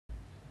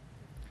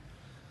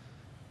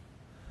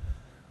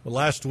Well,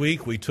 last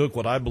week we took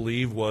what I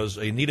believe was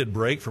a needed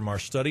break from our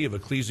study of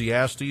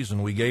Ecclesiastes,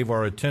 and we gave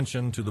our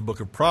attention to the book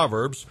of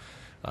Proverbs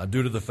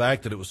due to the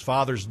fact that it was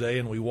Father's Day,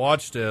 and we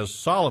watched as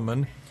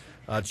Solomon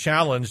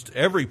challenged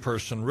every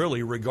person,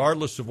 really,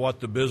 regardless of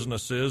what the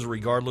business is,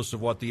 regardless of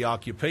what the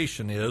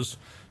occupation is,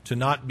 to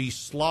not be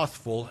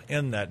slothful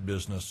in that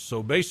business.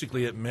 So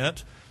basically it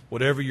meant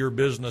whatever your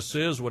business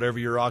is, whatever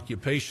your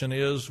occupation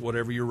is,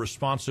 whatever your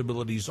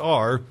responsibilities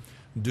are,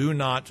 do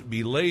not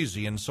be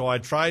lazy. And so I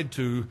tried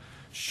to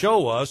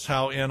show us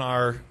how in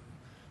our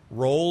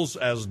roles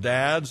as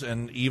dads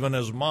and even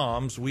as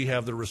moms, we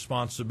have the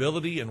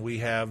responsibility and we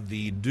have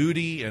the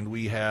duty and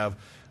we have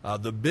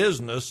the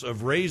business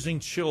of raising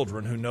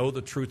children who know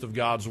the truth of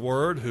God's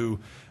Word, who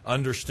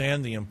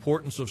understand the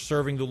importance of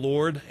serving the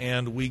Lord,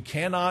 and we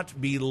cannot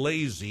be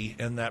lazy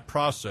in that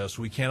process.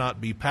 We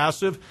cannot be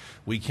passive.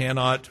 We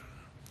cannot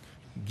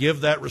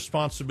give that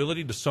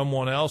responsibility to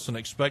someone else and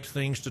expect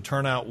things to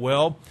turn out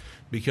well,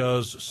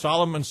 because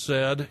Solomon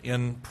said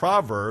in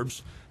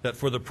Proverbs that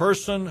for the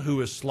person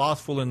who is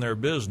slothful in their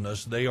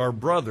business, they are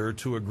brother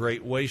to a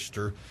great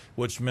waster,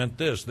 which meant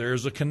this: there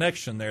is a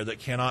connection there that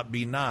cannot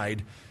be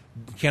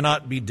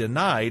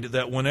denied,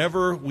 that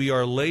whenever we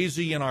are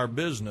lazy in our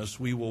business,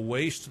 we will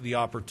waste the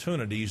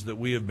opportunities that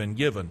we have been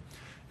given.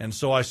 And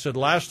so I said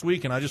last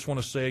week, and I just want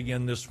to say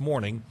again this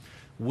morning,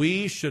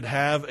 we should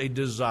have a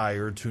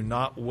desire to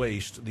not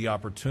waste the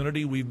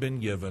opportunity we've been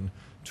given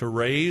to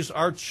raise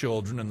our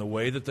children in the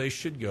way that they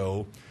should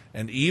go.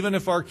 And even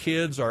if our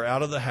kids are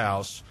out of the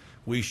house,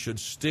 we should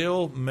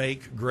still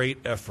make great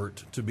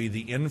effort to be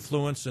the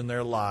influence in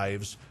their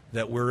lives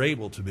that we're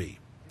able to be.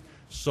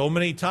 So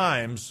many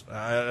times,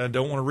 I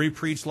don't want to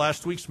re-preach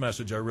last week's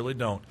message, I really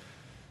don't.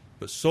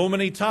 But so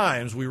many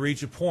times we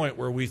reach a point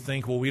where we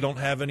think, well, we don't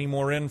have any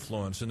more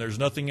influence and there's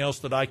nothing else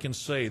that I can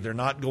say. They're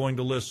not going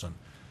to listen.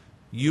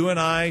 You and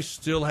I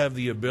still have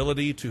the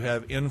ability to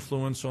have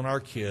influence on our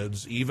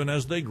kids, even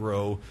as they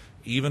grow,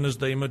 even as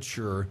they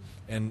mature.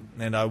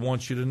 And I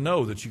want you to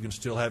know that you can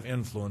still have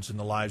influence in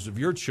the lives of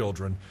your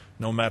children,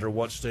 no matter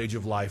what stage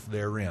of life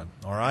they're in.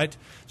 All right?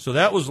 So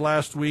that was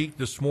last week.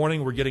 This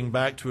morning we're getting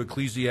back to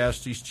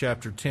Ecclesiastes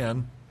chapter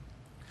 10.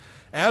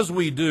 As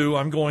we do,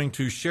 I'm going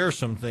to share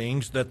some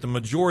things that the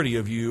majority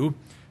of you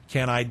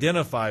can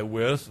identify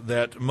with,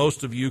 that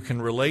most of you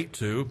can relate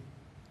to.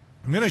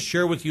 I'm going to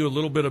share with you a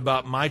little bit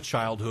about my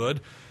childhood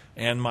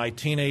and my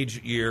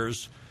teenage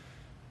years.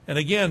 And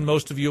again,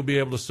 most of you will be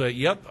able to say,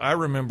 yep, I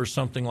remember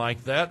something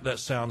like that. That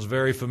sounds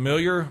very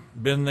familiar.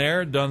 Been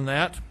there, done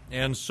that.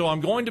 And so I'm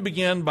going to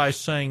begin by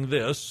saying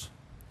this,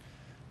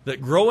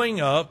 that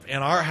growing up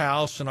in our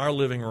house, in our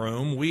living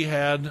room, we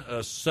had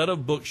a set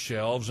of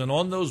bookshelves, and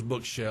on those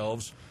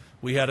bookshelves,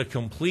 we had a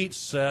complete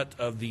set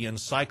of the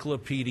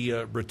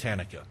Encyclopedia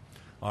Britannica.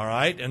 All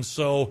right? And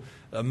so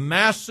a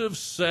massive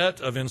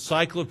set of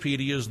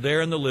encyclopedias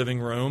there in the living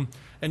room.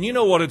 And you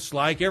know what it's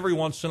like. Every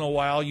once in a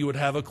while you would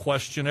have a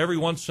question. Every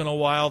once in a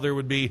while there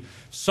would be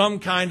some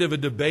kind of a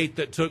debate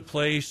that took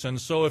place. And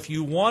so if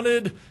you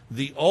wanted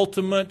the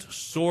ultimate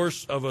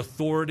source of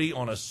authority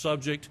on a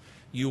subject,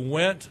 you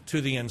went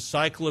to the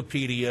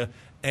encyclopedia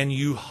and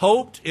you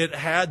hoped it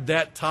had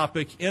that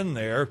topic in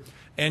there,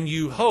 and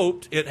you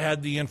hoped it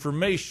had the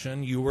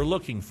information you were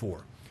looking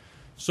for.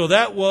 So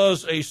that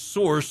was a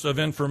source of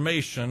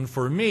information,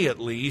 for me at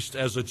least,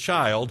 as a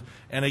child.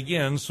 And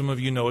again, some of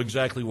you know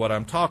exactly what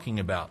I'm talking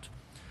about.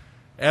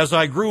 As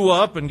I grew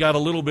up and got a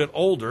little bit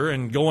older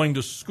and going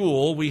to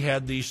school, we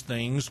had these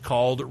things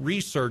called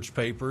research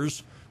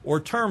papers or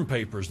term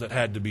papers that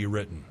had to be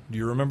written. Do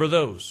you remember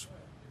those?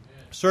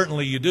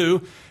 Certainly you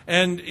do.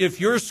 And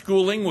if your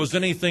schooling was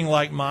anything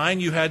like mine,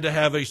 you had to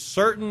have a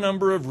certain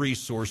number of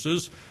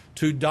resources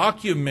to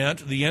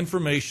document the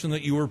information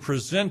that you were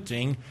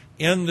presenting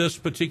in this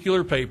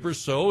particular paper.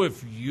 So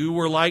if you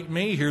were like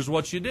me, here's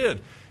what you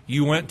did.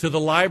 You went to the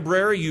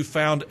library, you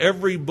found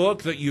every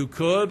book that you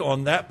could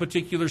on that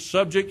particular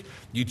subject,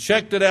 you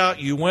checked it out,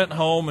 you went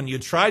home, and you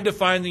tried to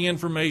find the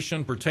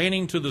information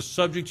pertaining to the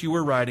subject you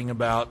were writing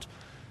about,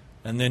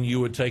 and then you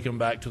would take them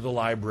back to the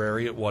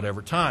library at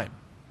whatever time.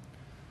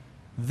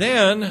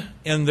 Then,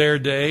 in their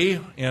day,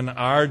 in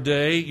our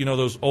day, you know,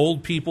 those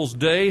old people's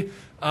day,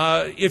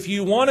 if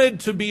you wanted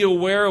to be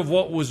aware of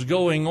what was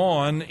going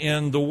on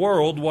in the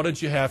world, what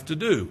did you have to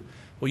do?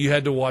 Well, you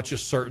had to watch a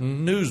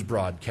certain news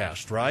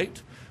broadcast,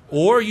 right?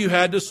 Or you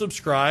had to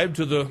subscribe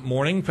to the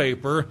morning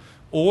paper,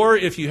 or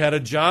if you had a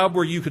job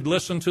where you could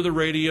listen to the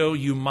radio,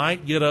 you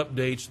might get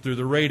updates through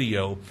the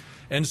radio.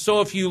 And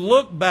so if you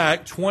look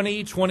back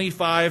 20,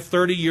 25,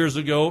 30 years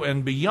ago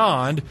and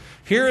beyond,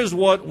 here is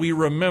what we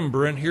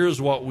remember and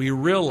here's what we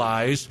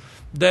realize,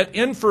 that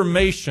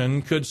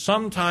information could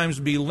sometimes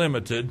be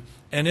limited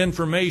and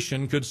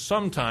information could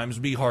sometimes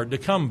be hard to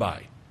come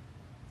by.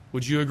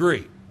 Would you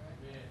agree?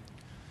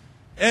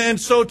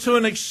 And so to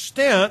an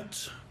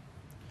extent,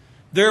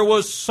 there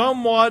was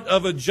somewhat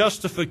of a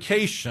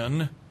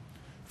justification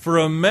for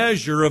a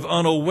measure of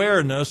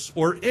unawareness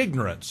or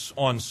ignorance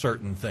on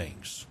certain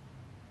things.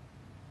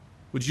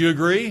 Would you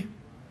agree?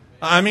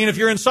 I mean, if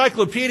your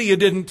encyclopedia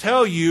didn't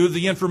tell you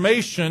the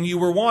information you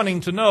were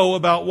wanting to know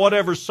about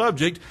whatever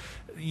subject,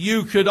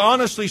 you could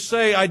honestly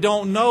say, I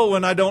don't know,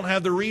 and I don't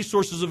have the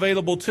resources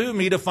available to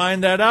me to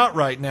find that out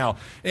right now.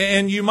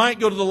 And you might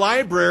go to the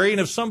library, and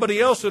if somebody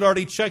else had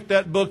already checked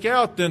that book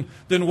out, then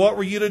what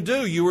were you to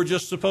do? You were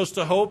just supposed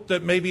to hope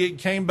that maybe it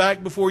came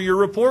back before your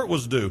report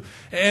was due.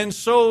 And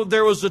so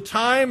there was a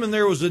time, and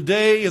there was a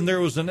day, and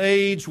there was an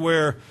age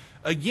where,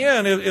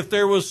 again, if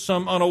there was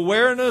some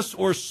unawareness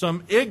or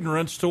some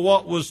ignorance to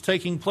what was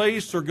taking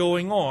place or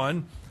going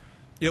on,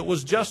 it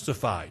was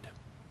justified.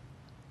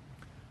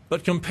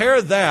 But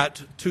compare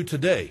that to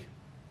today.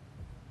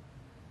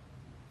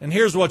 And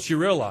here's what you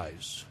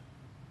realize.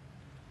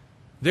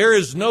 There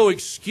is no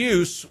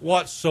excuse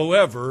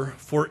whatsoever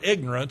for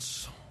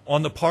ignorance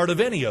on the part of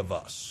any of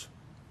us.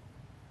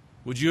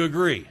 Would you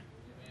agree?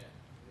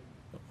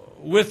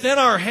 Within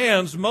our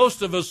hands,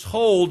 most of us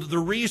hold the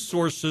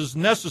resources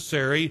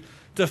necessary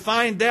to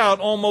find out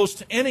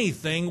almost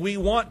anything we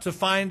want to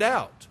find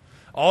out.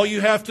 All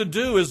you have to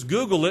do is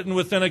Google it, and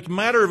within a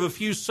matter of a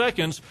few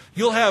seconds,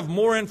 you'll have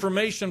more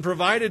information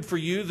provided for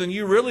you than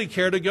you really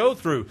care to go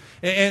through.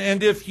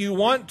 And if you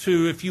want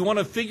to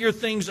figure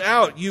things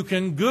out, you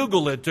can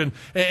Google it or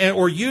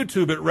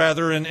YouTube it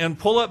rather, and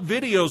pull up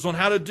videos on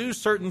how to do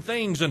certain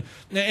things.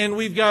 And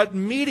we've got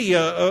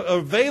media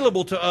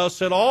available to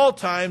us at all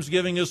times,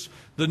 giving us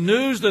the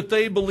news that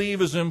they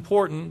believe is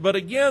important. But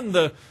again,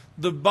 the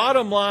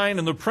bottom line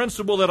and the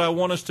principle that I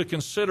want us to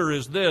consider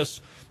is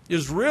this.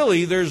 Is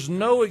really there's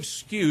no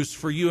excuse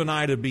for you and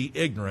I to be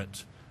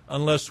ignorant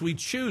unless we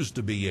choose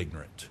to be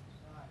ignorant.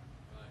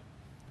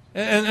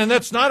 And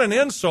that's not an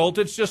insult,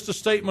 it's just a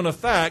statement of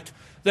fact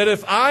that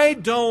if I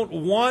don't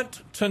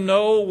want to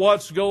know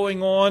what's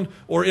going on,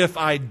 or if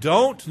I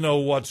don't know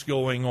what's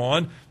going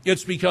on,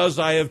 it's because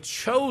I have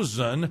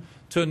chosen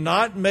to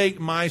not make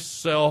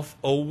myself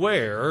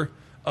aware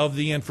of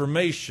the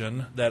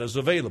information that is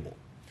available.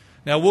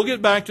 Now, we'll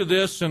get back to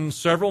this in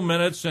several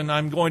minutes, and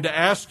I'm going to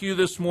ask you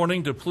this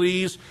morning to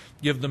please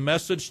give the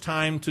message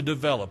time to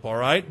develop, all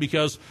right?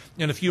 Because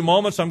in a few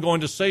moments, I'm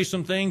going to say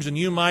some things, and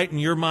you might, in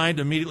your mind,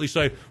 immediately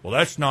say, well,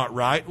 that's not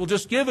right. Well,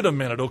 just give it a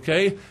minute,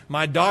 okay?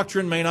 My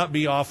doctrine may not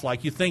be off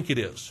like you think it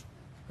is,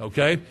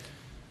 okay?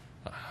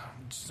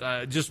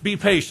 Just be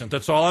patient.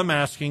 That's all I'm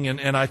asking,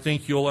 and I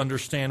think you'll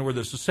understand where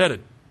this is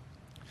headed.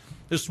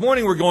 This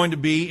morning, we're going to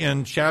be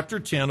in chapter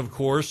 10, of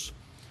course,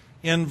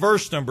 in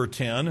verse number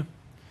 10.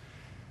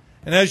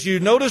 And as you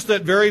notice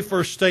that very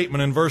first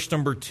statement in verse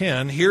number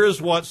 10, here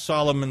is what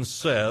Solomon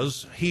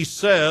says. He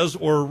says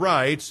or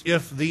writes,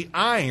 if the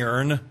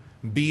iron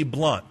be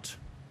blunt.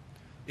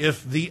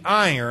 If the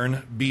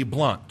iron be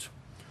blunt.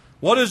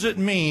 What does it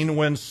mean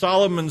when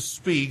Solomon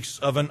speaks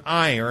of an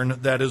iron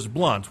that is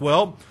blunt?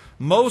 Well,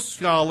 most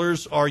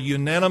scholars are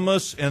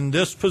unanimous in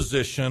this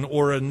position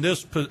or in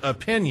this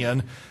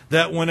opinion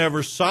that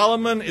whenever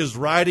Solomon is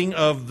writing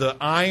of the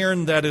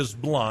iron that is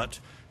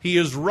blunt, he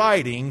is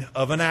writing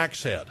of an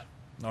axe head.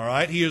 All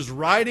right, he is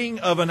writing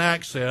of an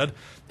axe head,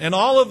 and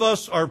all of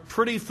us are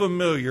pretty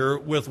familiar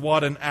with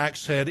what an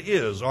axe head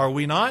is, are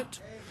we not?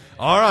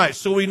 All right,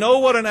 so we know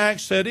what an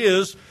axe head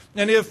is,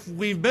 and if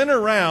we've been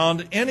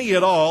around any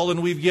at all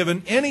and we've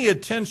given any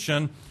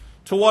attention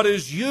to what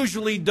is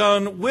usually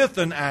done with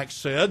an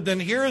axe head, then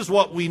here is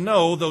what we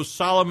know, though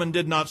Solomon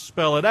did not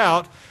spell it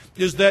out,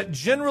 is that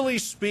generally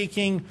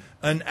speaking,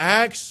 an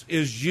axe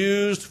is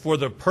used for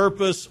the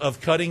purpose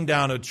of cutting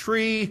down a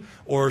tree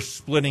or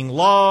splitting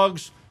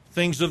logs,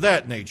 things of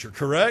that nature,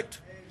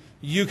 correct?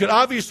 You could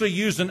obviously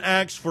use an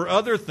axe for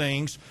other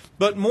things,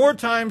 but more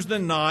times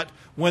than not,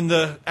 when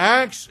the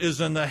axe is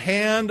in the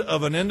hand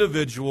of an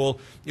individual,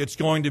 it's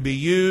going to be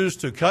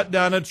used to cut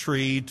down a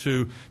tree,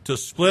 to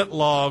split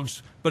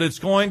logs, but it's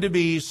going to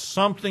be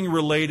something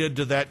related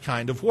to that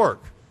kind of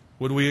work.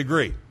 Would we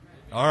agree?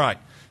 All right.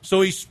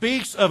 So he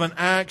speaks of an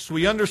axe.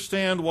 We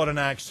understand what an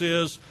axe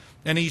is,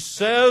 and he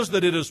says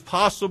that it is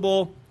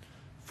possible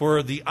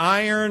for the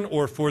iron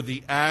or for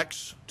the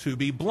axe to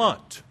be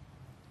blunt.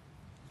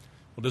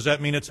 Well, does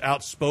that mean it's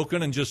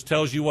outspoken and just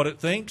tells you what it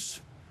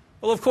thinks?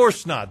 Well, of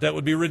course not. That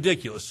would be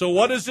ridiculous. So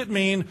what does it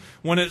mean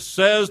when it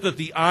says that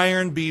the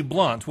iron be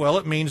blunt? Well,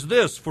 it means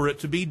this, for it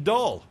to be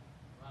dull.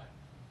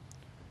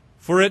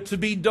 For it to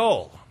be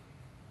dull.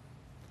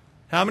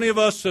 How many of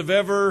us have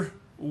ever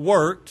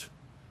worked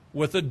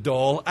with a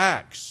dull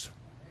axe?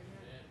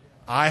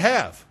 I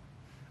have.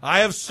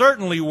 I have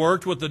certainly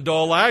worked with the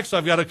dull axe.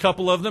 I've got a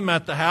couple of them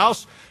at the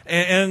house,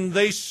 and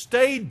they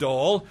stay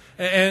dull.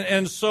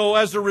 And so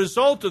as a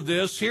result of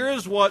this, here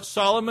is what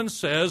Solomon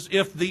says,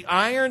 if the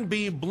iron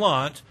be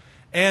blunt,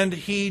 and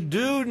he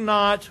do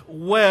not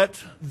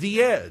whet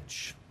the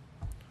edge.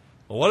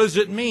 Well, what does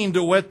it mean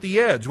to whet the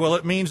edge? Well,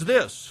 it means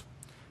this.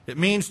 It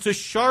means to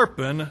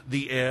sharpen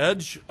the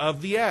edge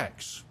of the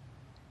axe.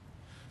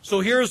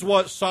 So here's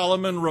what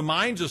Solomon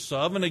reminds us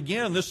of, and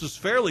again, this is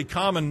fairly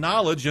common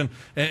knowledge, and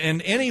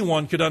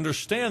anyone could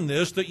understand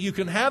this, that you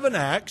can have an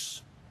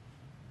axe,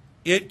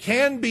 it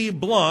can be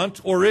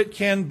blunt or it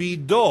can be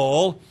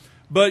dull,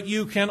 but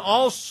you can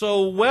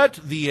also whet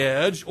the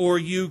edge, or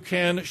you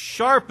can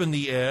sharpen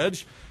the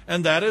edge,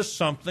 and that is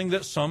something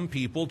that some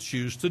people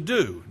choose to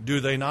do.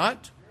 Do they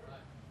not?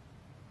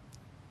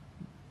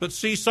 But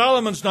see,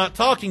 Solomon's not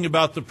talking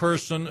about the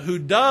person who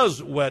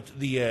does whet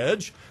the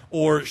edge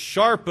or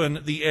sharpen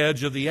the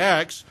edge of the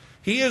axe.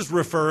 He is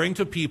referring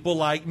to people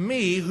like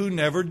me who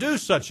never do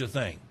such a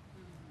thing.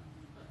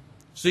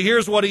 See,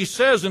 here's what he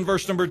says in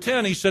verse number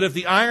 10. He said, if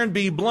the iron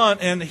be blunt,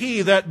 and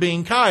he, that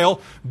being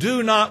Kyle,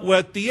 do not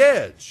whet the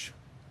edge.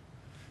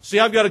 See,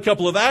 I've got a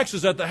couple of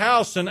axes at the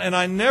house, and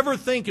I never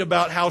think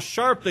about how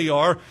sharp they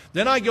are.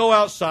 Then I go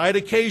outside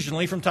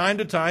occasionally from time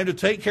to time to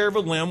take care of a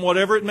limb,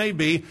 whatever it may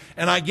be,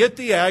 and I get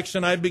the axe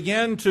and I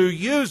begin to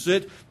use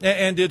it,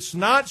 and it's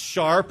not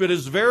sharp. It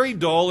is very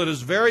dull. It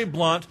is very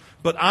blunt.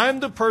 But I'm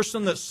the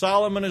person that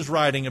Solomon is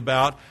writing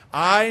about.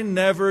 I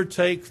never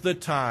take the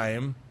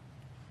time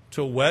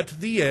to whet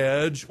the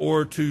edge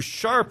or to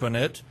sharpen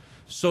it.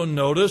 So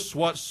notice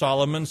what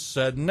Solomon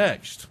said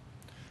next.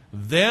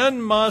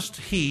 Then must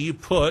he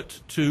put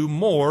to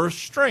more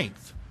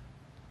strength.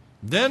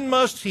 Then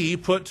must he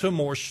put to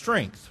more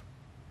strength.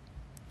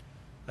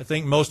 I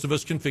think most of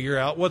us can figure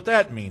out what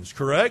that means,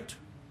 correct?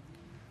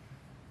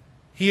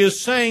 He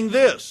is saying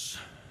this,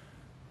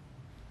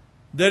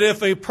 that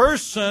if a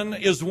person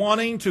is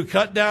wanting to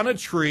cut down a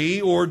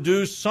tree or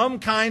do some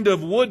kind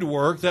of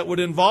woodwork that would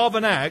involve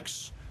an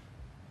axe,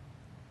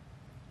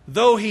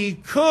 though he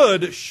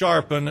could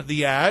sharpen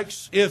the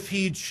axe, if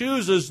he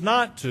chooses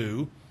not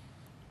to,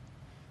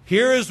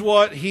 here is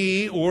what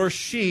he or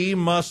she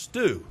must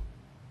do.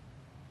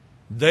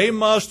 They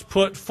must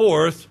put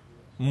forth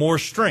more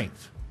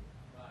strength.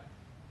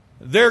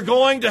 They're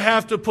going to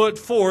have to put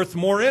forth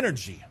more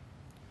energy.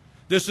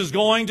 This is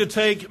going to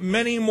take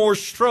many more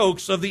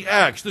strokes of the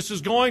axe. This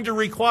is going to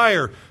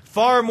require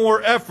far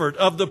more effort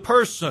of the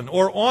person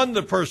or on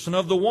the person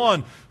of the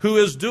one who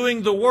is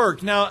doing the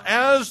work. Now,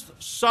 as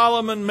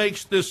Solomon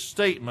makes this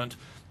statement,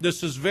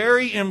 this is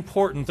very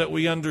important that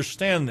we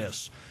understand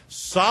this.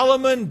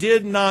 Solomon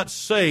did not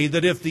say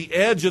that if the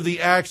edge of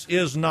the axe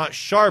is not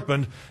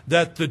sharpened,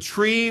 that the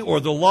tree or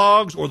the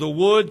logs or the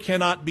wood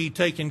cannot be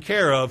taken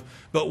care of.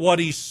 But what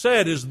he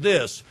said is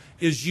this,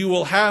 is you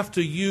will have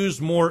to use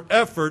more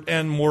effort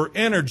and more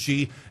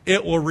energy.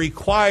 It will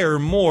require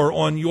more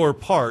on your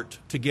part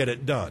to get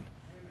it done.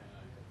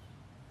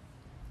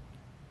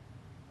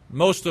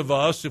 Most of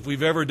us, if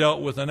we've ever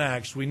dealt with an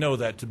axe, we know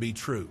that to be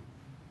true.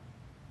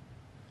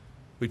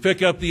 We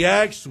pick up the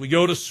axe, we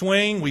go to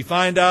swing, we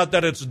find out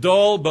that it's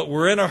dull, but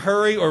we're in a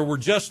hurry or we're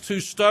just too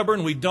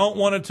stubborn. We don't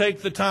want to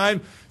take the time.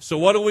 So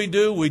what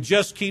do? We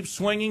just keep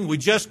swinging, we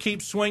just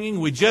keep swinging,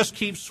 we just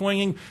keep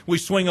swinging. We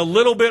swing a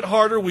little bit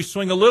harder, we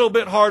swing a little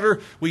bit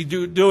harder. We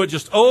do it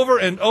just over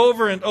and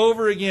over and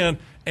over again,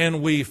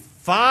 and we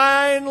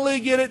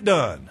finally get it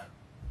done.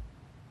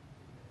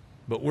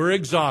 But we're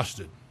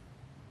exhausted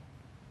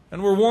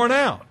and we're worn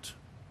out.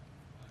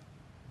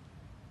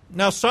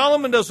 Now,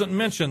 Solomon doesn't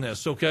mention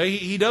this, okay?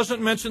 He doesn't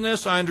mention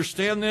this. I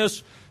understand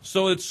this.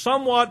 So it's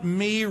somewhat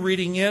me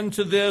reading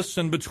into this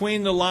and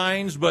between the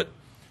lines. But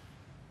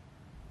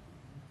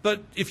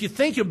if you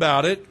think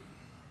about it,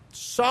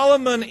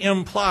 Solomon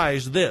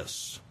implies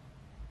this,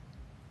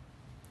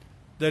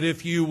 that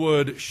if you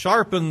would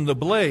sharpen the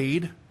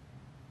blade,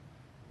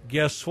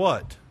 guess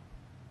what?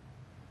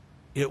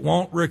 It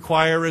won't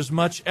require as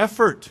much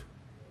effort.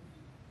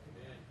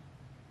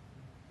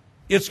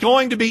 It's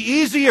going to be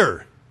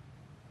easier.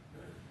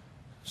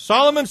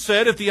 Solomon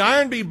said, if the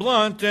iron be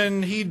blunt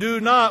and he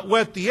do not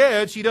whet the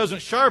edge, he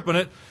doesn't sharpen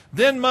it,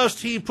 then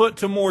must he put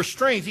to more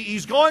strength.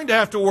 He's going to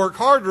have to work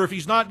harder if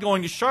he's not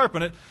going to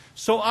sharpen it.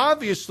 So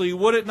obviously,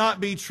 would it not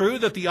be true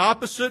that the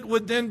opposite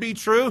would then be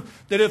true?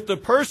 That if the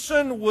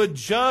person would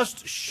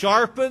just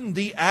sharpen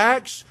the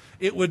axe,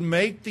 it would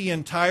make the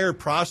entire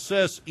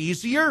process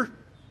easier?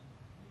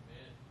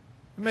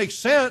 It makes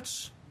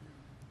sense.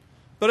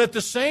 But at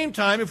the same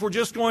time, if we're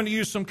just going to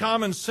use some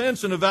common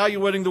sense in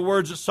evaluating the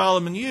words that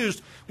Solomon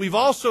used, we've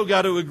also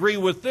got to agree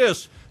with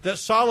this, that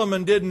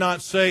Solomon did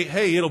not say,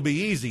 hey, it'll be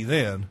easy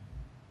then.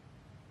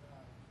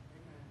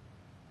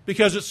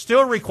 Because it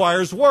still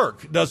requires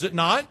work, does it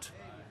not?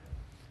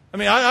 I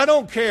mean, I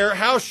don't care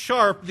how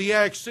sharp the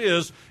axe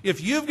is. If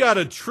you've got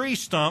a tree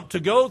stump to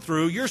go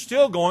through, you're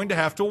still going to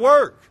have to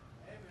work.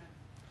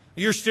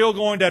 You're still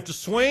going to have to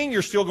swing.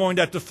 You're still going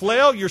to have to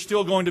flail. You're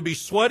still going to be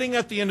sweating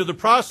at the end of the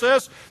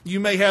process. You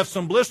may have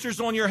some blisters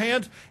on your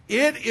hands.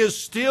 It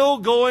is still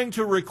going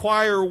to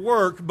require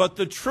work, but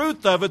the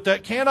truth of it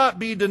that cannot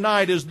be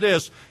denied is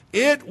this.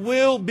 It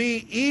will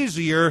be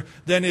easier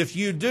than if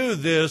you do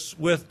this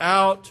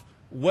without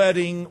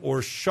whetting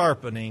or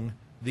sharpening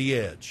the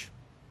edge.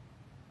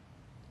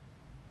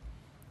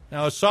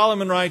 Now, as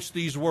Solomon writes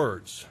these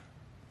words,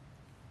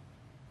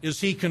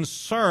 is he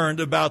concerned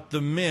about the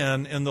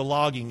men in the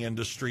logging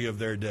industry of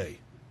their day?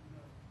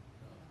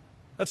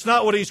 That's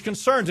not what he's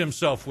concerned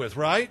himself with,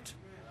 right?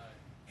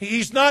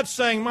 He's not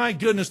saying, my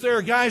goodness, there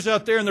are guys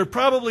out there and they're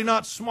probably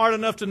not smart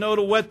enough to know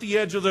to whet the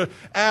edge of the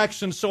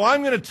axe, and so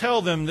I'm going to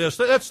tell them this.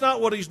 That's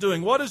not what he's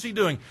doing. What is he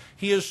doing?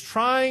 He is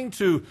trying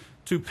to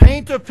to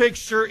paint a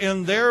picture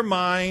in their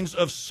minds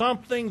of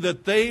something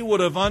that they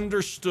would have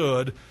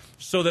understood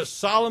so that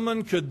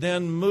Solomon could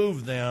then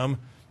move them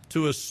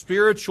to a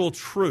spiritual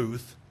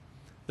truth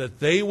that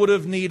they would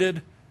have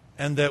needed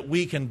and that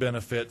we can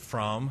benefit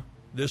from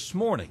this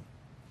morning.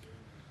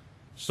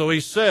 So he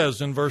says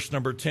in verse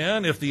number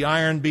 10, if the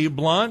iron be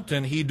blunt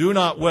and he do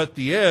not whet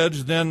the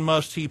edge, then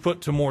must he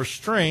put to more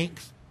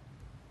strength.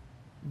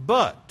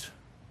 But,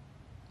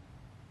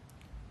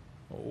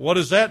 what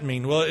does that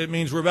mean? Well, it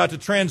means we're about to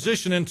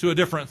transition into a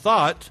different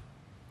thought.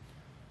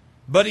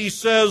 But he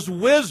says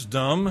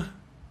wisdom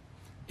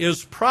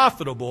is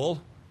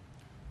profitable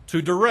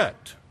to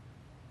direct.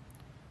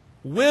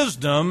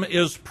 Wisdom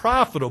is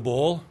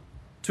profitable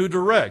to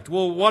direct.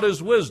 Well, what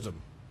is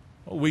wisdom?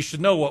 Well, we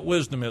should know what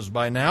wisdom is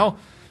by now.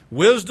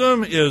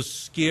 Wisdom is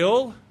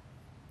skill.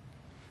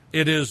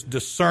 It is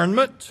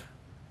discernment.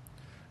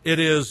 It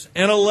is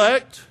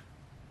intellect.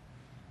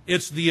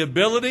 It's the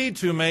ability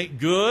to make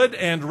good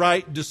and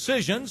right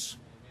decisions.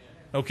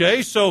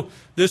 Okay, so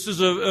this is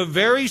a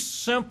very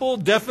simple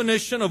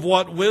definition of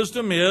what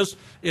wisdom is.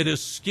 It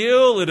is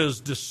skill, it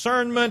is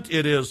discernment,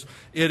 it is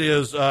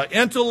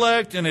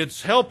intellect, and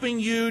it's helping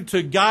you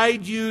to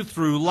guide you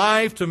through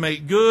life to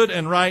make good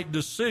and right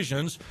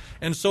decisions.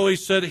 And so he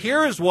said,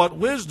 here is what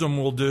wisdom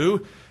will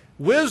do.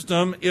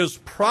 Wisdom is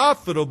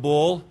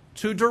profitable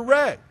to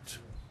direct.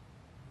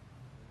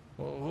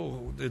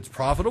 Oh, it's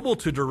profitable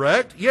to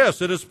direct?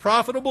 Yes, it is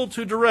profitable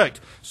to direct.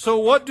 So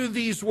what do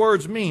these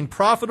words mean?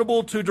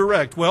 Profitable to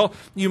direct. Well,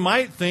 you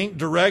might think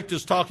direct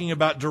is talking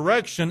about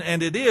direction,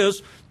 and it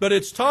is, but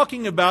it's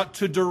talking about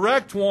to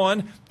direct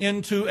one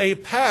into a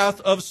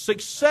path of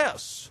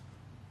success.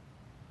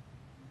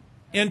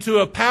 Into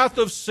a path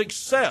of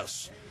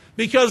success.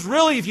 Because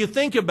really, if you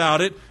think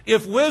about it,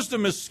 if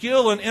wisdom is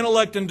skill and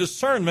intellect and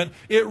discernment,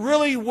 it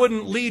really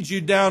wouldn't lead you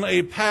down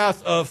a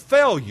path of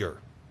failure.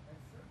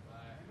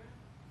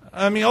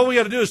 I mean, all we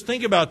got to do is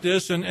think about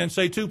this and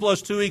say 2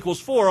 + 2 =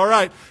 4. All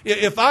right,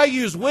 if I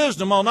use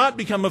wisdom, I'll not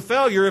become a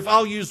failure. If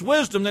I'll use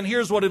wisdom, then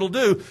here's what it'll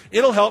do.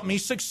 It'll help me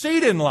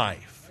succeed in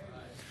life.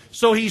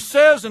 So he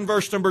says in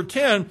verse number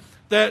 10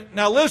 that,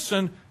 now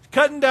listen,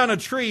 cutting down a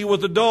tree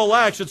with a dull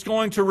axe, it's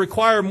going to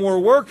require more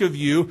work of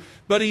you.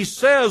 But he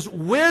says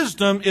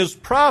wisdom is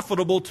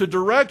profitable to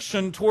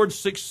direction towards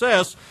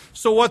success.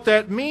 So what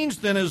that means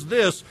then is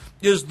this,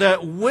 is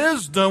that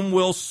wisdom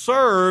will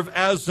serve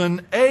as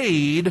an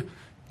aid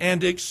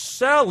and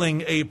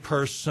excelling a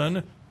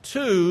person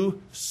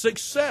to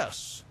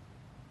success.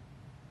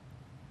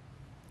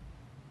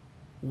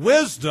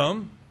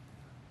 Wisdom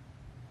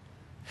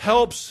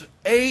helps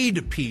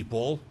aid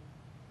people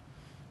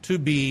to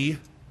be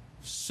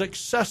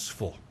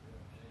successful,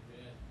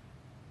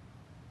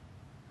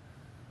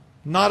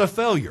 not a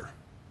failure.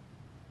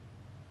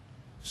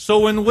 So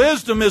when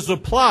wisdom is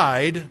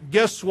applied,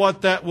 guess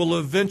what that will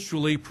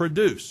eventually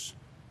produce?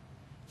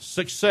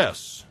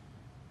 Success.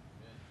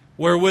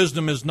 Where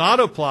wisdom is not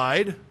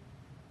applied,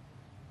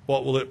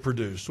 what will it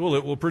produce? Well,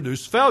 it will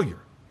produce failure.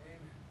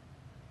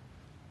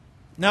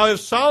 Now,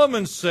 if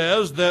Solomon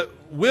says that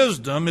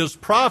wisdom is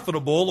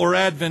profitable or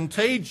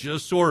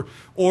advantageous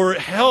or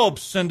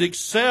helps and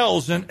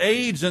excels and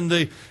aids in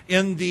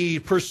the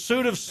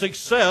pursuit of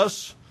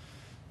success,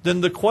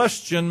 then the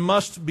question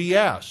must be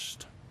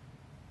asked,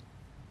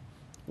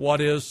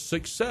 what is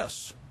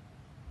success?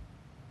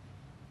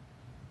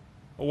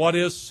 What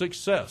is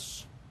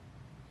success?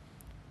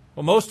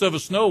 Well, most of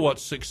us know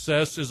what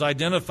success is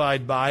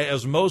identified by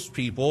as most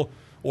people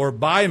or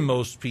by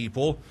most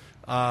people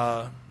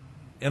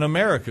in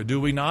America, do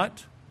we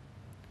not?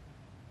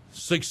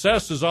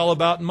 Success is all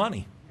about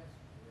money.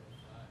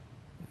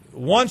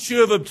 Once you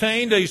have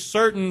obtained a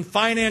certain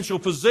financial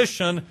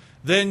position,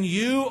 then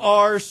you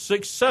are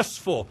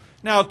successful.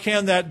 Now,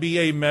 can that be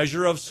a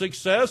measure of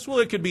success? Well,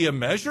 it could be a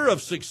measure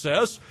of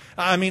success.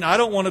 I mean, I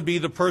don't want to be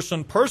the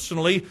person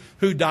personally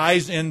who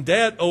dies in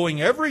debt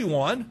owing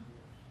everyone.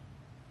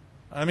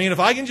 I mean, if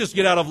I can just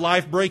get out of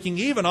life breaking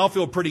even, I'll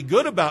feel pretty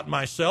good about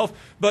myself.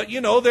 But,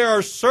 you know, there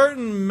are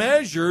certain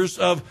measures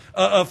of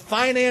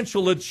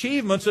financial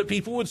achievements that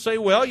people would say,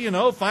 well, you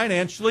know,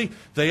 financially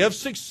they have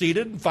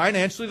succeeded,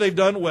 financially they've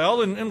done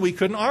well, and we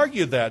couldn't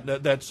argue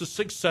that. That's a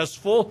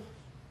successful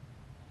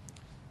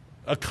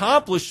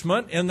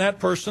accomplishment in that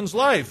person's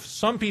life.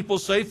 Some people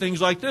say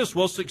things like this,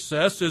 well,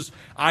 success is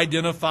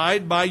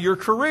identified by your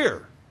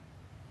career.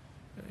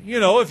 You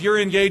know, if you're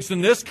engaged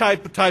in this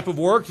type of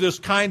work, this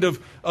kind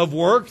of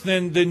work,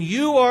 then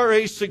you are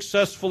a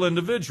successful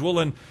individual.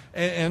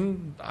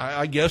 And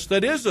I guess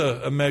that is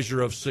a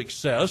measure of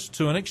success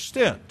to an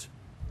extent.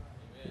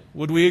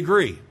 Would we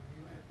agree?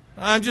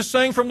 I'm just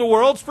saying from the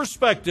world's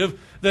perspective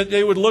that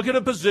they would look at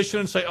a position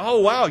and say, oh,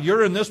 wow,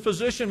 you're in this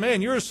position.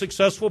 Man, you're a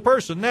successful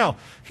person. Now,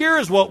 here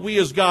is what we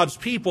as God's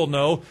people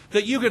know,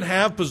 that you can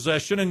have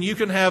possession and you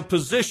can have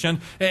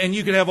position and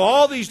you can have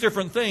all these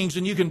different things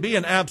and you can be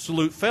an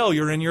absolute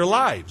failure in your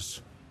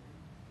lives.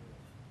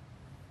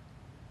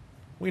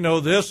 We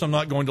know this. I'm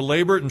not going to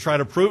labor it and try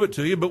to prove it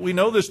to you, but we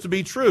know this to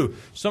be true.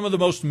 Some of the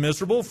most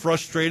miserable,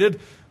 frustrated,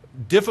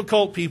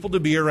 difficult people to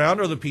be around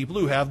are the people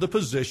who have the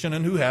position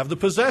and who have the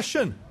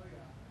possession.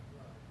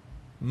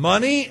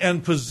 Money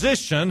and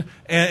position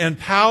and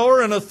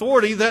power and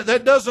authority,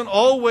 that doesn't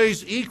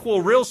always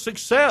equal real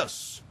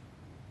success.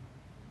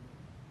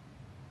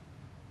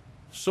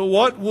 So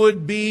what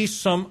would be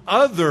some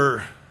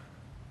other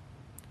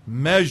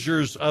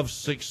measures of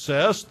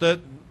success that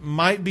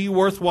might be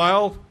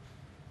worthwhile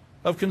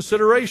of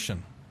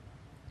consideration?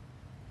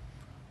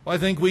 Well, I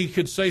think we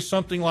could say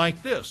something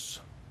like this.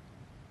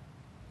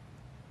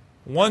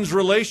 One's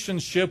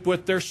relationship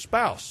with their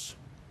spouse.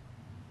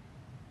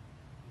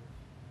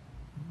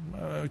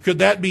 Could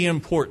that be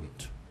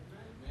important?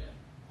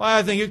 Well,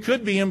 I think it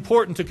could be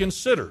important to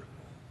consider.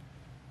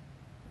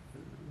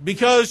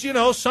 Because,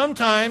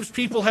 sometimes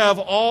people have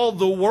all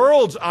the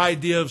world's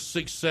idea of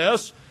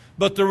success,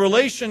 but the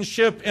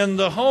relationship in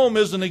the home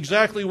isn't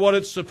exactly what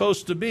it's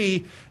supposed to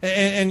be.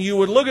 And you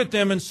would look at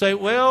them and say,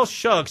 well,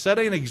 shucks, that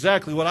ain't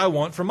exactly what I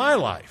want for my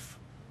life.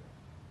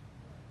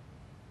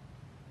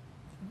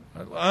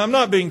 I'm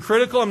not being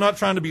critical. I'm not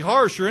trying to be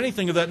harsh or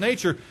anything of that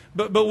nature.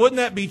 But wouldn't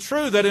that be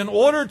true that in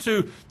order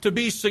to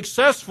be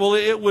successful,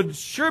 it would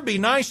sure be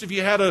nice if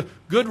you had a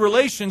good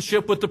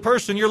relationship with the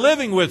person you're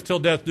living with till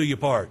death do you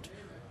part?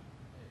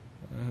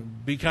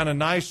 Be kind of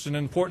nice and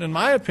important in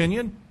my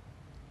opinion.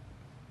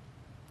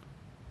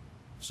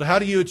 So how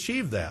do you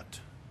achieve that?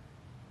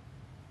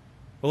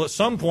 Well, at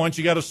some point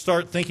you got to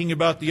start thinking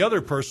about the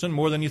other person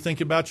more than you think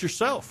about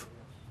yourself.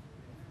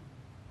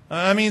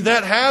 I mean,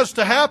 that has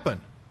to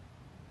happen.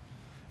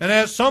 And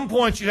at some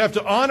point you have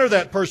to honor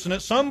that person.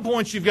 At some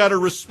point you've got to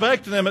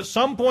respect them. At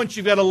some point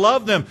you've got to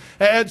love them.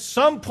 At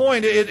some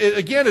point,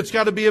 again, it's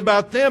got to be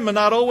about them and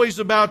not always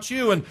about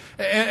you. And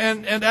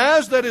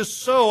as that is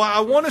so,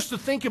 I want us to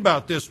think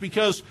about this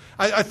because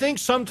I think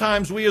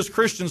sometimes we as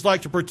Christians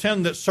like to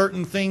pretend that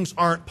certain things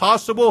aren't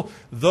possible,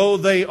 though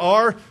they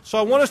are. So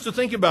I want us to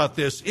think about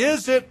this.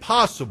 Is it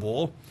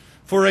possible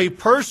for a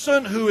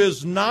person who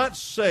is not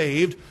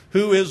saved,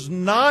 who is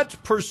not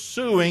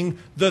pursuing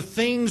the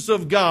things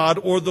of God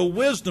or the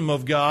wisdom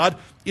of God,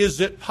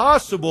 is it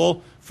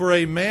possible for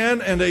a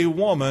man and a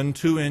woman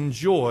to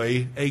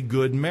enjoy a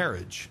good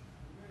marriage?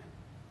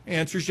 The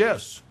answer is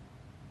yes.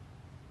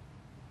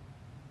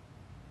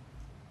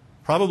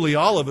 Probably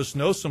all of us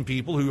know some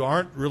people who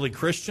aren't really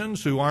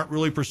Christians, who aren't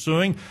really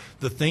pursuing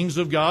the things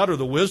of God or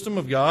the wisdom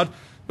of God.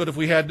 But if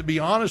we had to be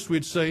honest,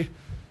 we'd say,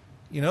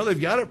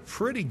 they've got a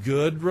pretty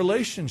good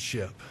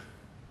relationship.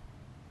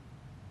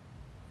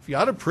 You've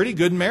got a pretty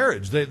good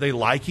marriage. They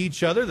like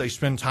each other. They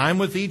spend time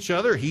with each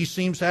other. He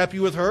seems happy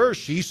with her.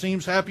 She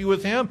seems happy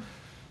with him.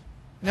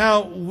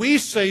 Now, we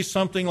say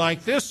something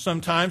like this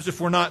sometimes if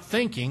we're not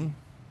thinking.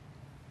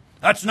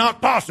 That's not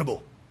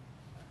possible.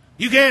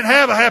 You can't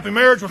have a happy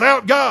marriage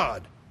without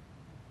God.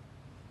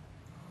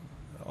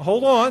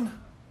 Hold on.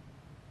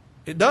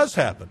 It does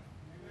happen.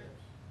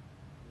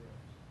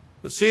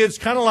 But see, it's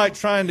kind of like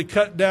trying to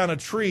cut down a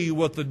tree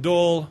with a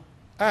dull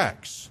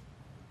axe.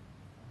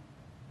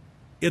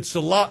 It's a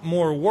lot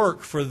more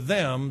work for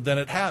them than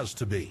it has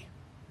to be.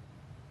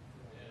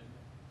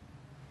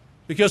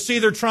 Because, see,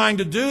 they're trying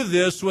to do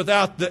this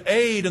without the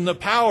aid and the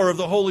power of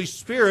the Holy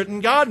Spirit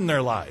and God in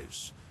their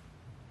lives.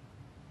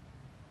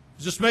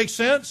 Does this make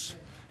sense?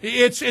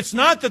 It's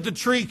not that the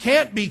tree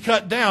can't be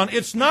cut down.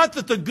 It's not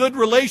that the good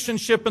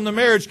relationship in the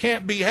marriage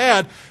can't be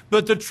had.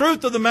 But the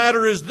truth of the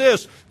matter is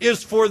this,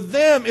 is for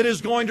them it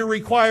is going to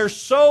require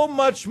so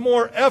much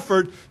more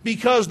effort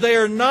because they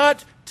are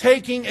not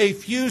taking a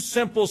few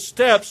simple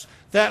steps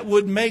that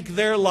would make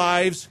their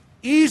lives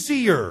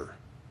easier.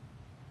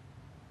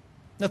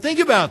 Now think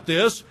about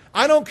this.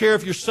 I don't care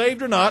if you're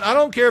saved or not. I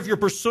don't care if you're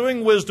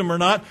pursuing wisdom or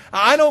not.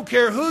 I don't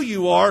care who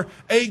you are.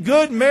 A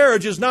good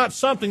marriage is not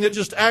something that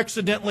just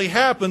accidentally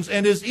happens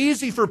and is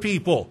easy for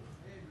people.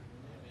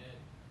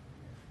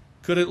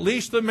 Could at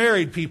least the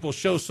married people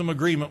show some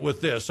agreement with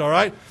this, all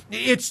right?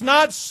 It's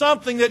not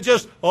something that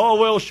just,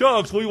 oh, well,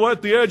 shucks, we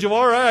went the edge of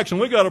our axe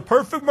and we got a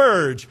perfect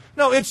marriage.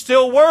 No, it's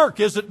still work,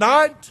 is it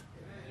not?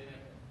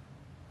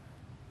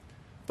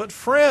 But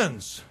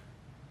friends,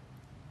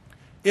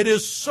 it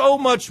is so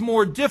much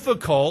more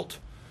difficult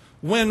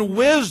when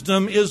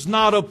wisdom is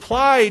not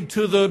applied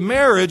to the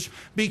marriage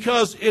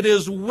because it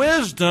is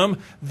wisdom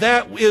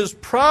that is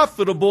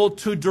profitable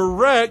to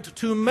direct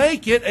to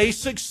make it a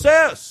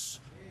success.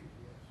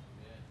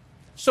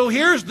 So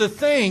here's the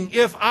thing.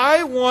 If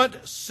I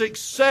want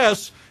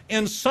success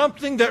in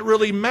something that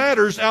really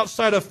matters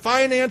outside of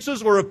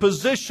finances or a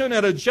position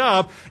at a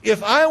job,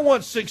 if I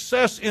want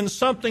success in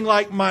something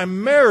like my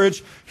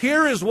marriage,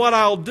 here is what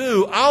I'll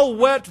do. I'll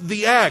whet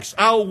the axe.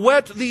 I'll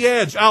whet the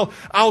edge.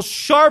 I'll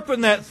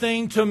sharpen that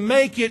thing to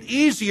make it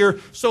easier.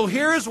 So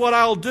here's what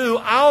I'll do.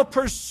 I'll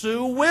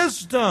pursue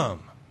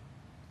wisdom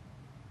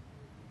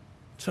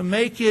to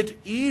make it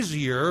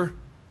easier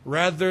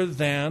rather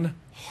than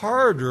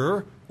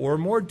harder or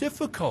more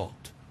difficult.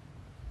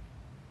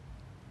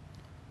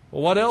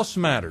 Well, what else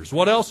matters?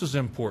 What else is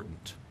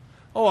important?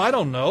 Oh, I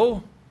don't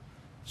know.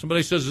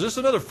 Somebody says, is this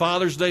another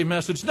Father's Day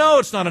message? No,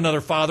 it's not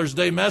another Father's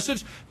Day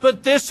message,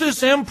 but this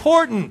is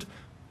important.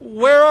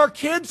 where our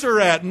kids are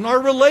at and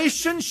our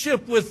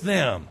relationship with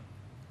them.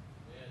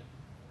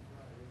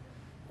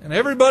 And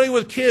everybody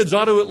with kids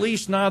ought to at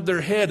least nod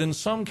their head in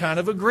some kind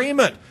of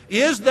agreement.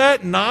 Is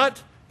that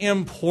not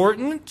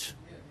important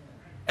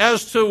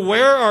as to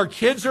where our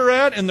kids are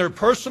at in their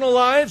personal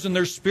lives and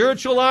their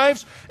spiritual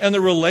lives and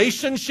the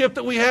relationship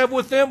that we have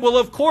with them? Well,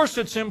 of course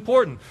it's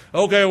important.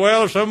 Okay,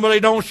 well, if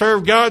somebody don't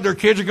serve God, their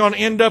kids are going to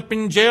end up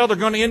in jail, they're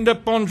going to end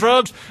up on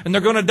drugs, and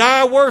they're going to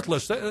die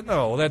worthless.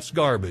 No, that's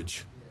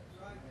garbage.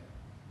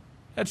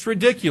 That's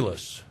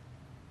ridiculous.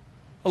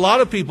 A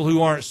lot of people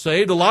who aren't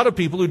saved, a lot of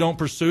people who don't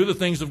pursue the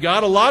things of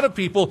God, a lot of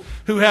people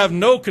who have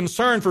no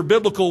concern for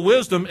biblical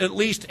wisdom, at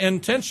least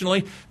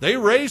intentionally, they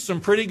raise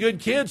some pretty good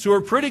kids who are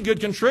pretty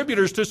good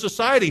contributors to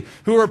society,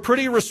 who are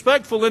pretty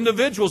respectful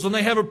individuals, and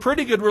they have a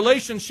pretty good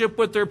relationship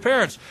with their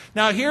parents.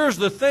 Now, here's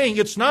the thing.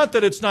 It's not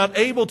that it's not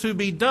able to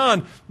be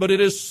done, but it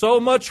is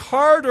so much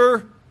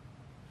harder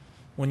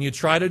when you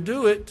try to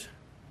do it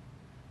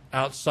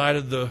outside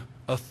of the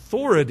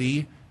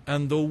authority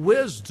and the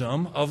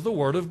wisdom of the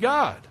Word of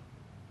God.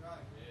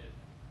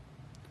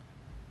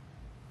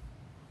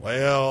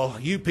 Well,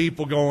 you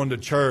people going to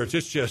church,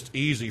 it's just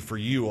easy for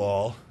you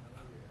all.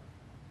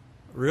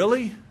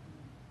 Really?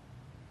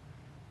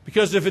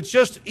 Because if it's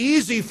just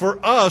easy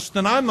for us,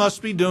 then I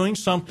must be doing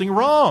something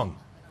wrong.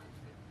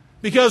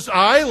 Because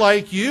I,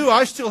 like you,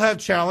 I still have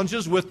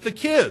challenges with the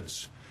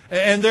kids.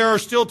 And there are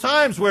still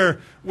times where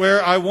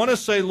I want to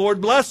say, Lord,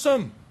 bless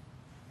them.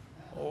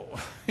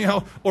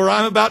 Or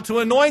I'm about to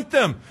anoint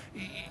them.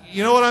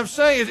 You know what I'm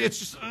saying? It's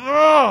just,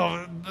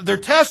 they're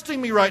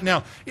testing me right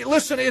now.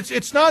 Listen,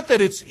 it's not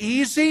that it's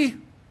easy,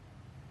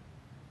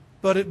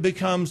 but it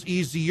becomes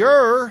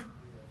easier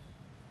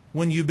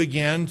when you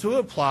begin to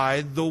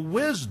apply the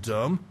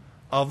wisdom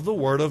of the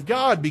Word of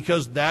God,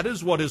 because that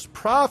is what is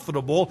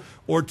profitable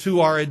or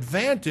to our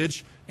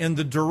advantage in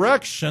the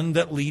direction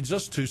that leads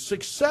us to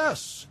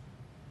success.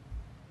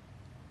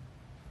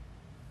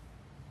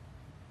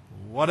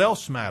 What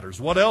else matters?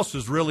 What else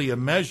is really a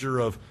measure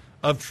of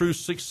true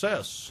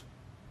success?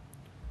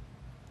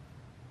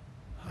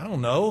 I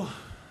don't know.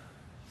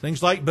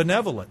 Things like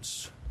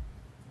benevolence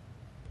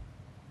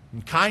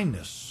and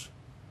kindness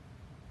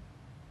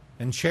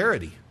and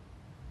charity.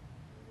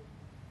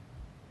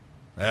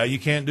 You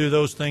can't do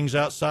those things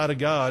outside of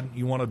God.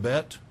 You want to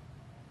bet?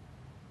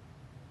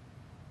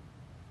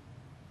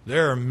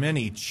 There are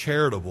many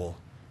charitable,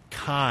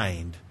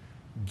 kind,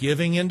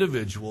 giving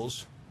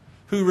individuals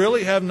who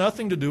really have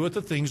nothing to do with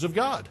the things of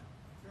God.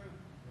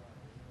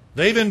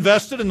 They've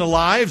invested in the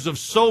lives of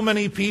so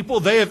many people.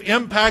 They have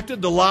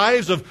impacted the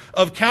lives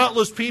of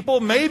countless people,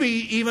 maybe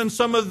even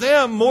some of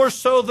them more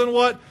so than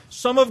what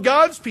some of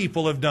God's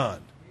people have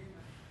done.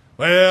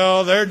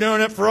 Well, they're doing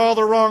it for all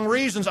the wrong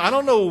reasons. I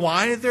don't know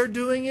why they're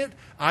doing it.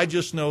 I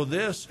just know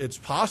this. It's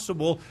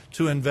possible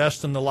to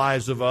invest in the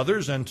lives of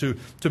others and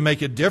to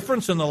make a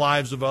difference in the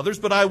lives of others.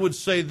 But I would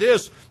say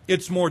this,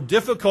 it's more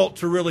difficult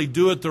to really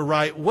do it the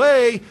right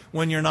way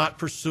when you're not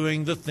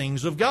pursuing the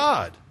things of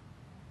God.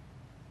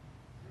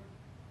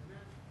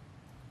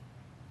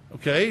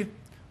 Okay,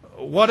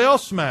 what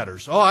else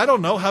matters? I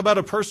don't know. How about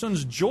a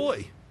person's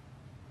joy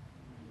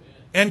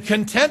and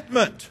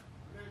contentment?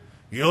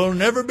 You'll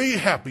never be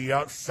happy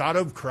outside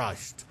of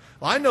Christ.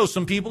 I know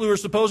some people who are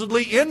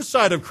supposedly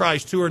inside of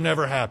Christ who are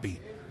never happy.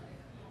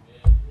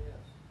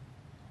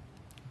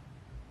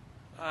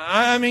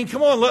 I mean,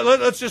 come on,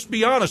 let's just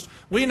be honest.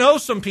 We know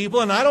some people,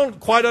 and I don't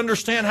quite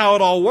understand how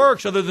it all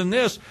works other than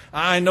this.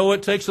 I know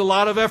it takes a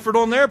lot of effort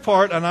on their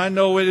part, and I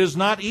know it is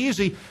not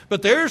easy,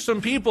 but there are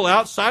some people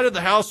outside of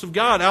the house of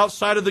God,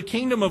 outside of the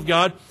kingdom of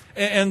God,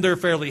 and they're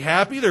fairly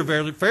happy,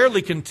 they're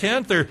fairly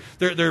content,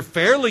 they're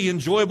fairly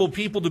enjoyable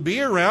people to be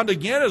around,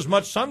 again, as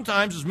much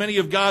sometimes as many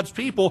of God's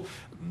people.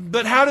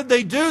 But how did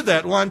they do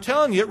that? Well, I'm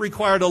telling you, it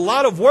required a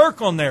lot of work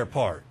on their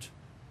part.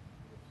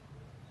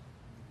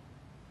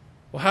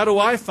 Well, how do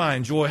I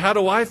find joy? How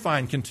do I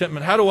find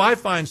contentment? How do I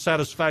find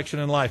satisfaction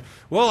in life?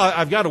 Well,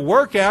 I've got to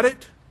work at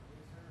it.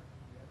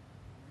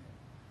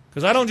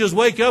 Because I don't just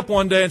wake up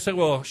one day and say,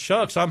 well,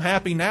 shucks, I'm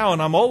happy now,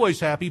 and I'm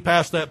always happy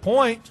past that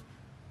point.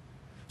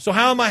 So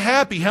how am I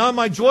happy? How am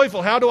I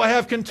joyful? How do I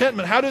have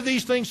contentment? How do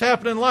these things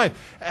happen in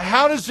life?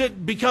 How does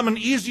it become an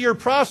easier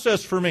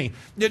process for me?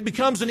 It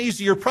becomes an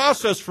easier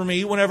process for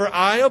me whenever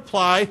I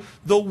apply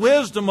the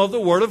wisdom of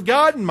the Word of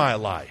God in my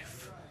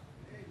life.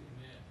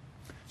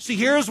 See,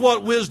 here's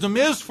what wisdom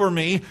is for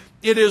me.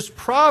 It is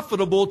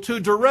profitable to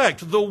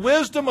direct. The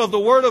wisdom of the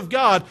Word of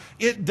God,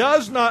 it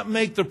does not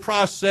make the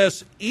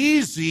process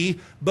easy,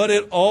 but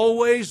it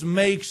always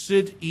makes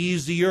it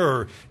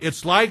easier.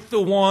 It's like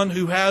the one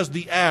who has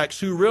the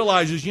axe, who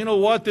realizes, you know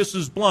what, this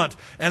is blunt,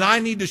 and I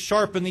need to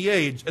sharpen the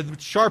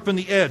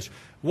edge.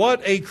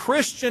 What a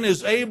Christian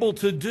is able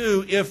to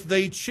do, if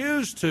they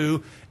choose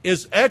to,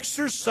 is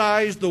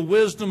exercise the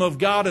wisdom of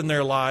God in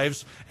their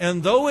lives,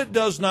 and though it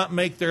does not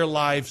make their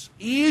lives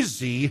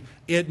easy,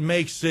 it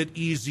makes it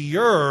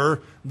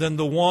easier than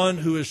the one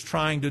who is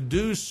trying to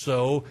do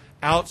so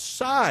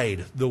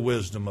outside the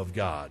wisdom of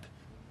God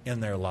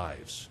in their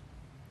lives.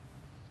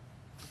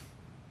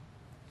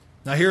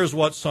 Now here's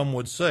what some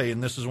would say,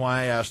 and this is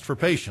why I asked for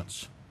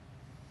patience.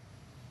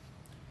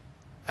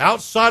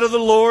 Outside of the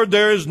Lord,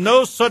 there is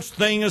no such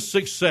thing as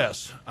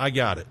success. I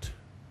got it.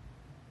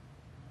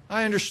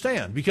 I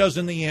understand, because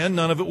in the end,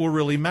 none of it will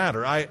really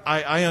matter.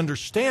 I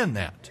understand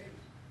that.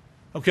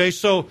 Okay,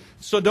 so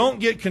don't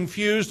get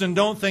confused and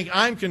don't think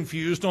I'm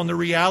confused on the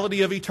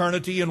reality of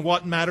eternity and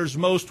what matters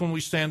most when we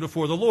stand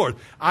before the Lord.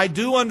 I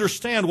do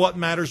understand what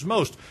matters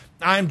most.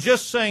 I'm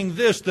just saying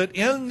this, that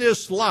in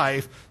this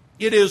life,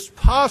 it is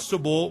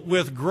possible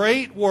with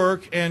great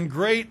work and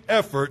great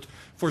effort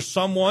for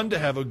someone to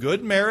have a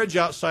good marriage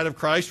outside of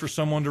Christ, for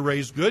someone to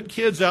raise good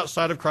kids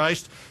outside of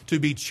Christ, to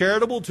be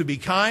charitable, to be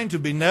kind, to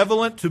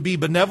be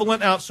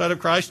benevolent outside of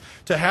Christ,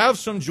 to have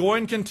some joy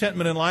and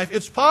contentment in life.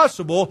 It's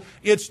possible.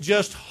 It's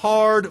just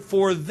hard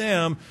for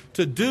them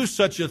to do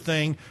such a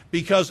thing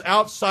because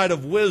outside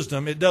of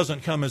wisdom, it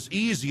doesn't come as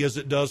easy as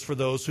it does for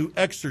those who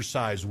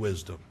exercise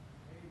wisdom.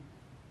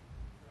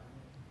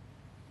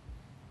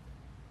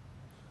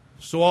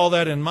 So all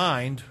that in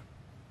mind,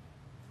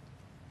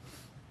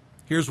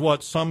 here's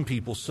what some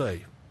people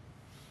say.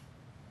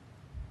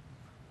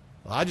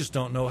 Well, I just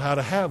don't know how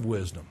to have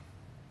wisdom.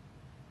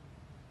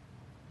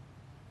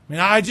 I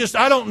mean, I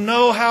don't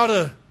know how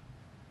to,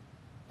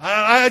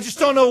 I just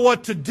don't know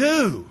what to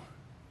do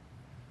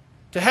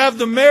to have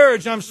the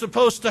marriage I'm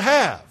supposed to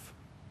have.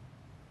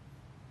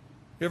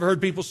 You ever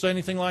heard people say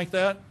anything like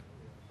that?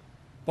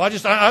 Well,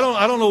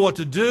 I don't know what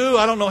to do.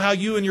 I don't know how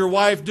you and your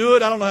wife do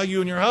it. I don't know how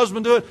you and your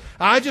husband do it.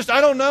 I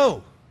don't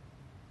know.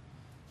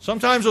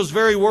 Sometimes those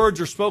very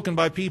words are spoken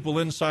by people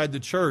inside the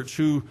church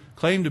who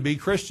claim to be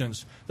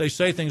Christians. They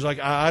say things like,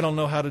 I don't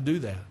know how to do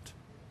that.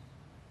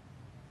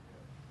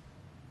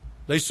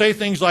 They say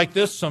things like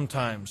this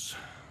sometimes.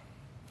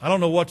 I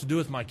don't know what to do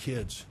with my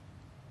kids.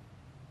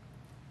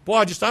 Boy,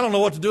 I don't know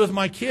what to do with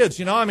my kids.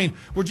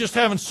 We're just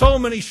having so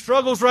many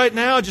struggles right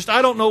now.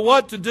 I don't know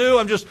what to do.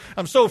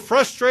 I'm so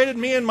frustrated.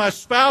 Me and my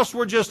spouse,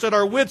 we're just at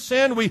our wits'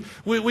 end.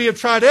 We have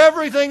tried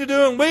everything to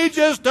do, and we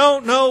just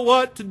don't know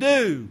what to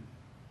do.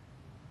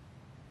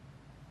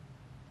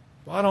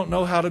 Well, I don't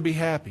know how to be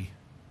happy.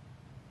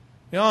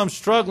 I'm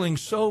struggling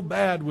so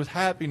bad with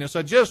happiness.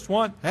 I just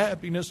want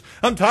happiness.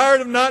 I'm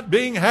tired of not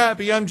being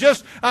happy. I'm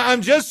just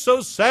so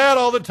sad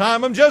all the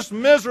time. I'm just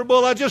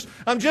miserable.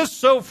 I'm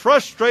just so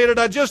frustrated.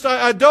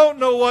 I don't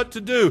know what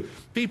to do.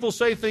 People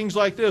say things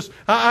like this.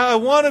 I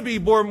want to be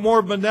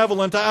more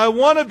benevolent. I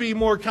want to be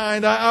more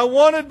kind. I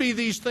want to be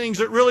these things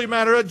that really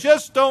matter. I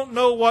just don't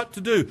know what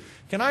to do.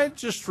 Can I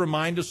just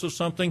remind us of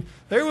something?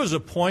 There was a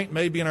point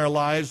maybe in our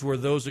lives where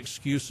those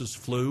excuses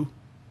flew.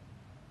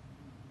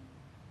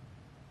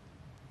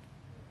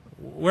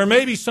 Where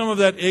maybe some of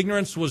that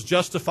ignorance was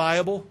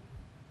justifiable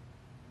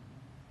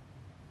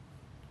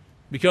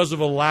because of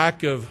a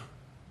lack of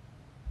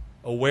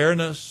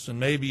awareness and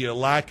maybe a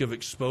lack of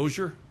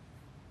exposure.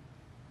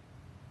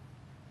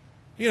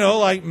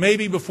 Like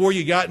maybe before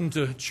you got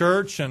into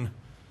church and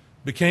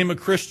became a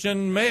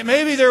Christian,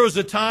 maybe there was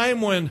a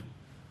time when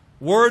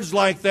words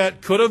like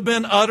that could have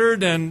been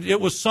uttered and it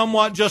was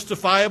somewhat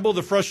justifiable,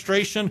 the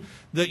frustration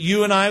that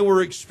you and I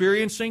were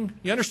experiencing.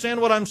 You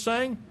understand what I'm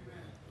saying?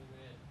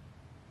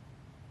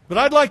 But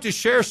I'd like to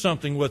share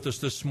something with us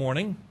this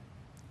morning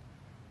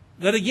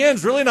that, again,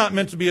 is really not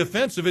meant to be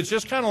offensive. It's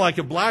just kind of like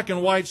a black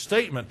and white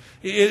statement.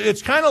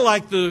 It's kind of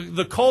like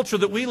the culture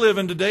that we live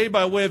in today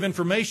by way of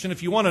information.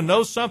 If you want to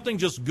know something,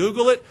 just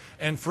Google it,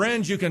 and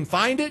friends, you can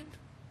find it.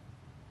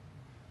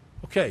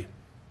 Okay,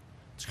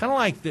 it's kind of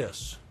like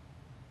this.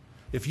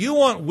 If you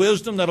want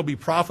wisdom that'll be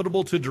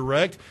profitable to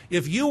direct,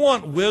 if you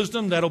want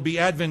wisdom that'll be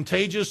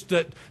advantageous,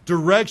 that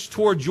directs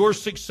towards your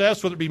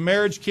success, whether it be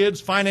marriage,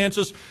 kids,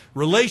 finances,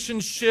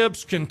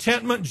 relationships,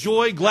 contentment,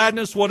 joy,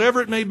 gladness,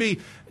 whatever it may be,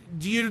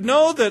 do you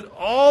know that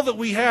all that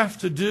we have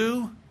to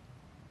do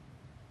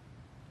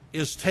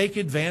is take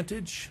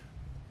advantage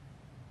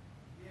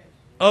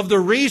of the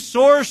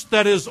resource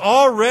that has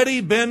already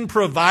been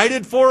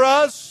provided for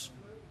us?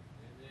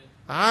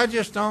 I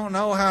just don't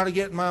know how to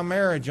get my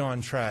marriage on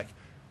track.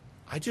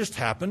 I just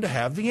happen to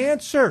have the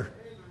answer.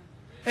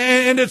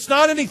 And it's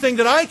not anything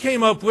that I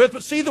came up with,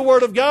 but see, the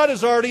Word of God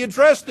has already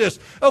addressed this.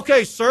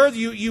 Okay, sir,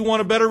 you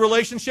want a better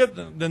relationship?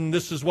 Then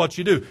this is what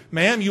you do.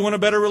 Ma'am, you want a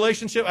better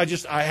relationship?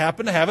 I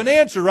happen to have an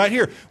answer right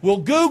here. We'll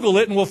Google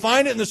it and we'll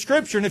find it in the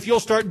Scripture, and if you'll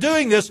start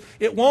doing this,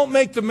 it won't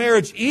make the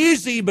marriage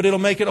easy, but it'll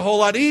make it a whole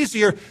lot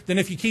easier than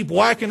if you keep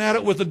whacking at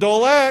it with a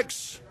dull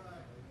axe.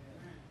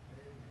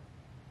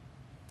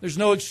 There's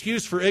no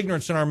excuse for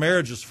ignorance in our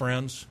marriages,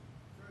 friends.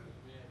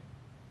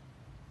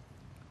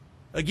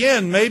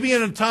 Again, maybe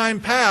in a time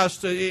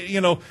past,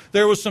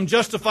 there was some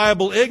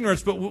justifiable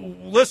ignorance, but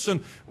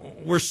listen,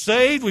 we're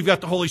saved, we've got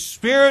the Holy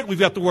Spirit, we've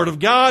got the Word of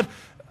God.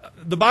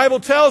 The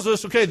Bible tells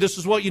us, okay, this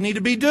is what you need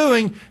to be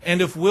doing,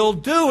 and if we'll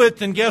do it,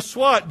 then guess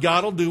what?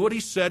 God will do what He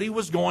said He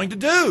was going to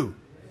do.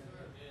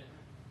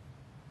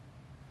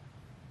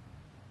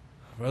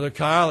 Brother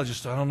Kyle,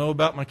 I don't know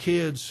about my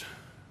kids.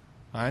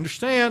 I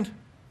understand.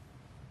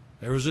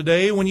 There was a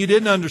day when you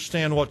didn't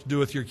understand what to do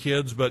with your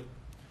kids, but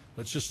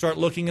Let's just start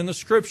looking in the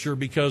Scripture,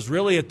 because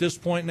really at this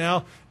point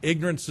now,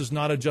 ignorance is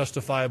not a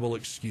justifiable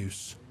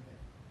excuse.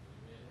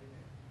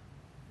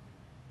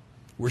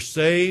 We're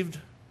saved.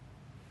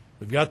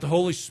 We've got the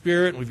Holy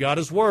Spirit, and we've got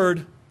His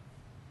Word.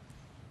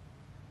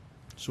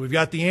 So we've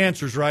got the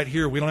answers right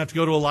here. We don't have to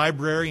go to a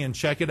library and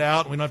check it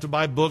out. We don't have to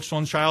buy books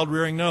on child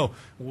rearing. No,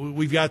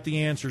 we've got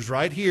the answers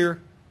right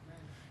here.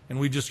 And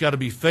we've just got to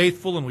be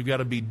faithful, and we've got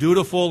to be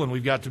dutiful, and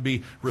we've got to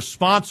be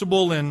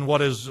responsible in what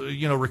is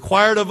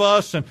required of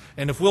us. And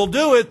if we'll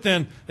do it,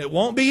 then it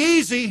won't be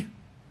easy.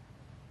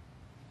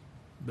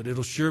 But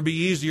it'll sure be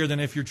easier than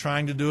if you're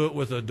trying to do it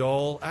with a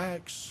dull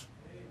axe.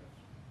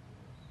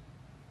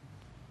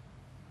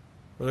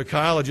 Brother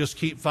Kyle, I just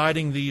keep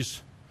fighting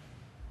these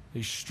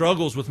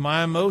struggles with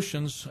my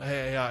emotions.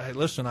 Hey,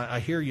 listen, I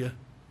hear you.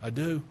 I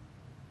do.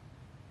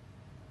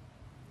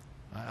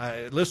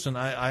 Listen,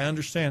 I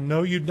understand.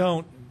 No, you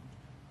don't.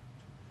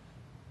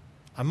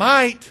 I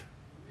might.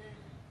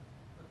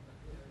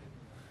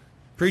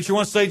 Preacher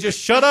wants to say, just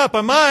shut up. I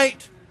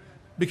might.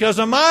 Because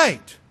I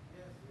might.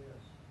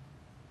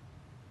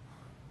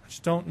 I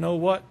just don't know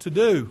what to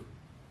do.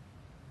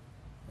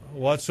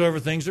 Whatsoever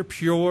things are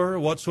pure,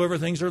 whatsoever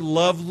things are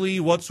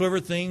lovely, whatsoever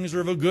things are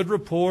of a good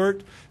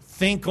report,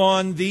 think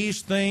on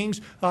these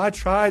things. Oh, I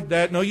tried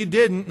that. No, you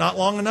didn't. Not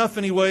long enough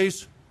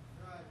anyways.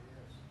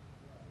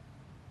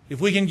 If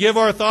we can give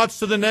our thoughts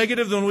to the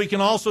negative, then we can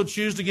also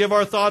choose to give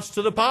our thoughts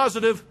to the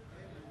positive.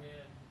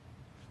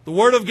 The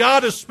Word of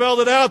God has spelled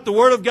it out. The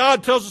Word of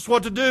God tells us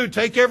what to do.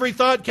 Take every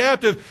thought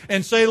captive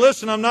and say,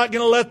 listen, I'm not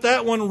going to let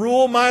that one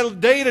rule my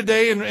day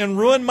today and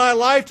ruin my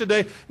life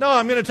today. No,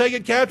 I'm going to take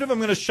it captive. I'm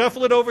going to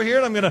shuffle it over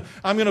here, and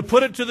I'm going to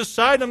put it to the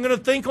side, and I'm going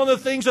to think on the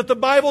things that the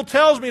Bible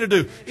tells me to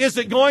do. Is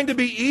it going to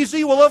be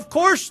easy? Well, of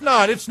course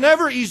not. It's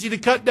never easy to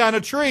cut down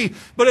a tree,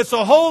 but it's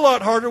a whole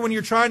lot harder when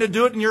you're trying to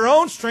do it in your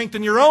own strength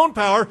and your own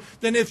power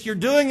than if you're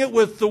doing it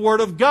with the Word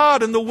of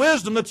God and the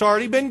wisdom that's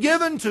already been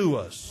given to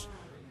us.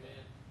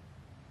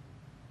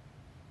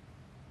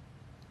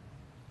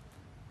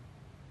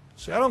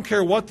 See, I don't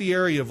care what the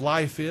area of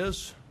life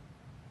is.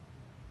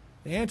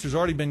 The answer's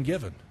already been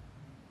given.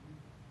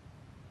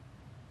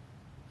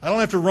 I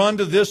don't have to run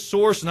to this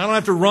source, and I don't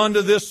have to run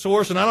to this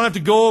source, and I don't have to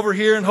go over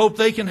here and hope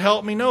they can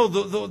help me. No,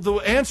 the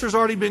answer's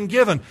already been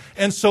given.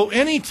 And so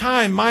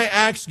anytime my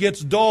axe gets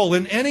dull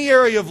in any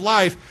area of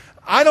life,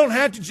 I don't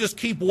have to just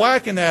keep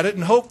whacking at it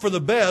and hope for the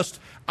best.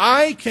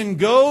 I can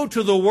go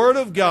to the Word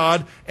of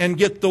God and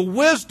get the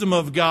wisdom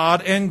of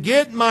God and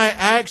get my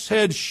axe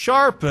head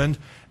sharpened.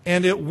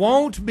 And it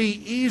won't be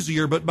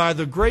easier, but by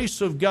the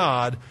grace of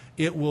God,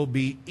 it will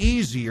be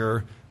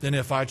easier than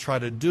if I try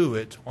to do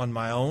it on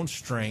my own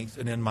strength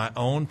and in my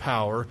own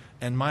power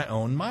and my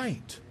own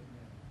might.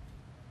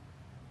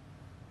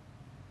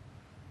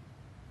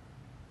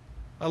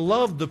 I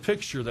love the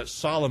picture that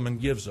Solomon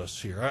gives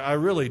us here. I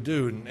really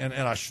do. And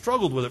I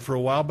struggled with it for a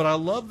while, but I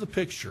love the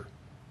picture.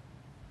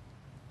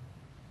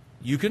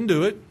 You can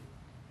do it.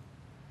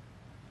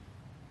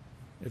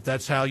 If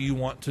that's how you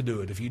want to do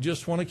it. If you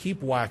just want to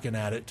keep whacking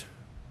at it,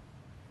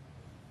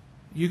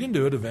 you can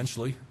do it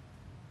eventually.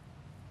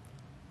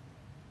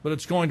 But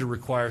it's going to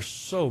require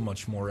so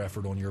much more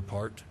effort on your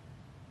part.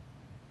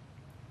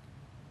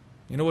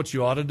 You know what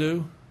you ought to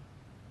do?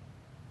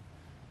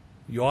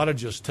 You ought to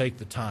just take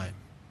the time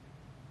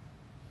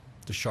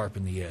to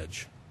sharpen the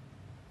edge.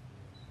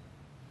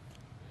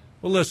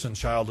 Well, listen,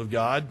 child of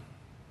God.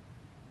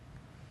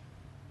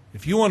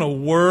 If you want to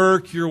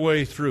work your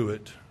way through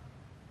it,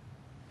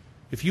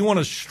 if you want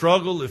to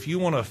struggle, if you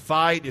want to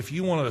fight, if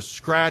you want to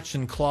scratch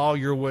and claw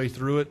your way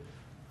through it,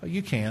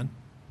 you can.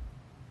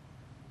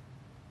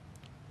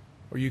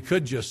 Or you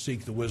could just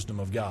seek the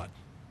wisdom of God.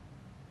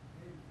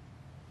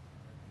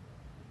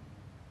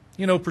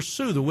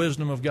 Pursue the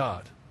wisdom of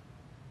God.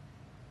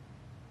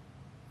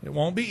 It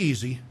won't be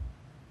easy,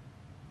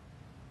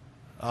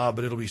 but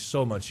it'll be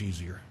so much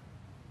easier.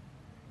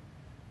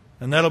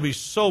 And that'll be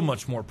so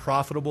much more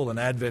profitable and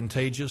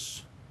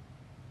advantageous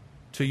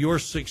to your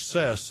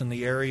success in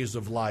the areas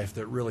of life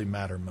that really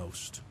matter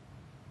most.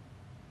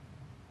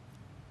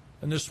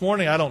 And this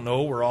morning, I don't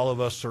know where all of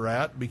us are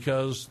at,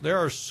 because there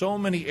are so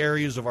many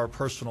areas of our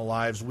personal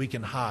lives we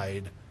can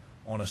hide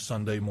on a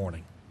Sunday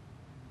morning.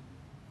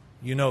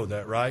 You know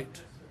that, right?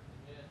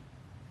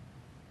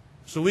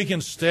 So we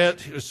can sit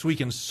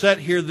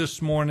here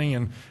this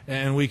morning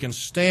and we can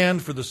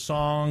stand for the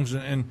songs,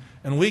 and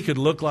we could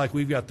look like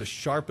we've got the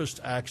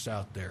sharpest axe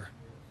out there.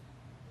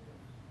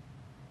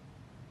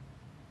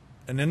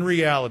 And in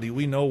reality,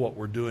 we know what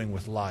we're doing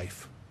with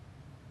life.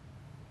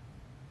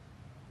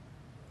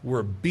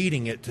 We're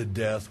beating it to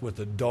death with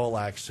a dull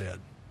axe head.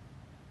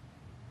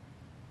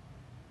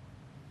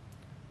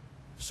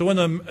 So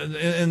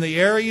in the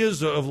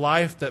areas of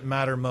life that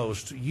matter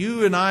most,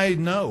 you and I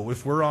know,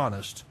 if we're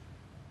honest,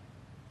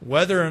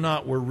 whether or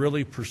not we're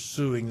really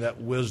pursuing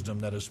that wisdom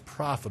that is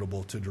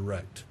profitable to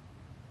direct.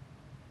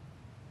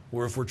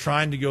 Or if we're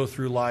trying to go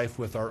through life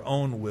with our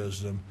own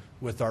wisdom,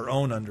 with our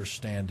own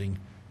understanding,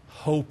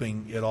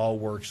 hoping it all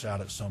works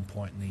out at some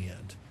point in the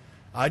end.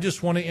 I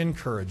just want to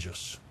encourage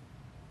us.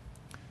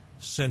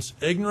 Since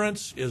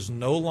ignorance is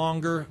no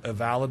longer a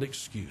valid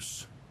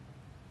excuse,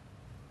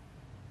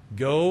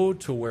 go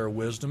to where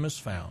wisdom is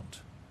found.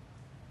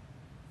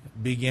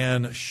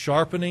 Begin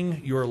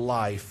sharpening your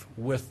life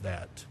with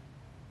that,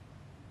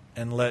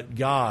 and let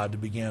God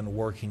begin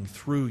working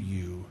through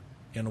you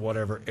in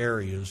whatever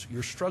areas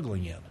you're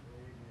struggling in.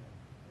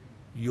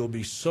 You'll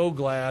be so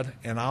glad,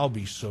 and I'll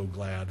be so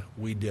glad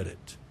we did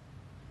it,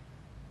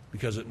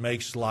 because it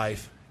makes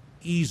life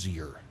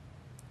easier,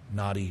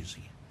 not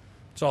easy.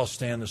 Let's all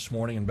stand this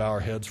morning and bow our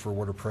heads for a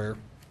word of prayer.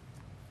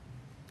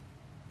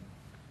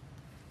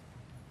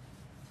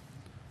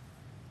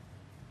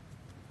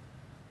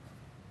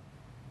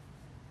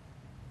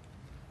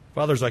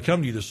 Father, as I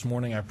come to you this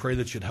morning, I pray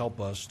that you'd help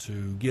us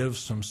to give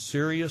some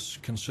serious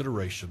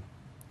consideration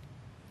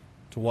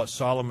to what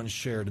Solomon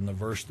shared in the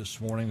verse this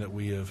morning that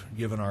we have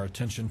given our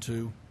attention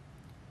to.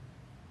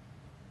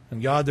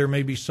 And God, there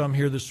may be some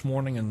here this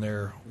morning and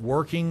they're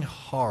working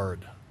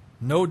hard.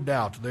 No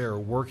doubt they are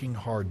working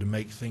hard to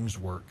make things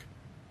work.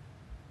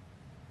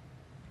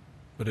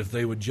 But if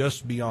they would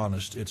just be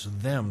honest, it's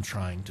them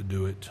trying to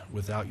do it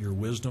without your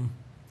wisdom.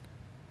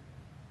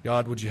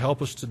 God, would you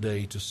help us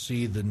today to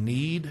see the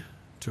need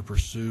to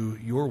pursue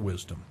your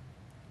wisdom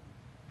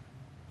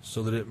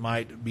so that it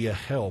might be a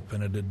help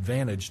and an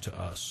advantage to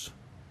us,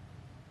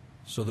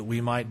 so that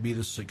we might be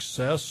the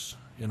success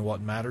in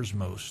what matters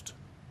most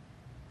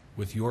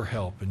with your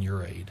help and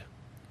your aid.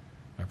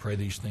 I pray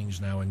these things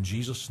now in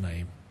Jesus'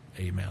 name.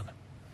 Amen.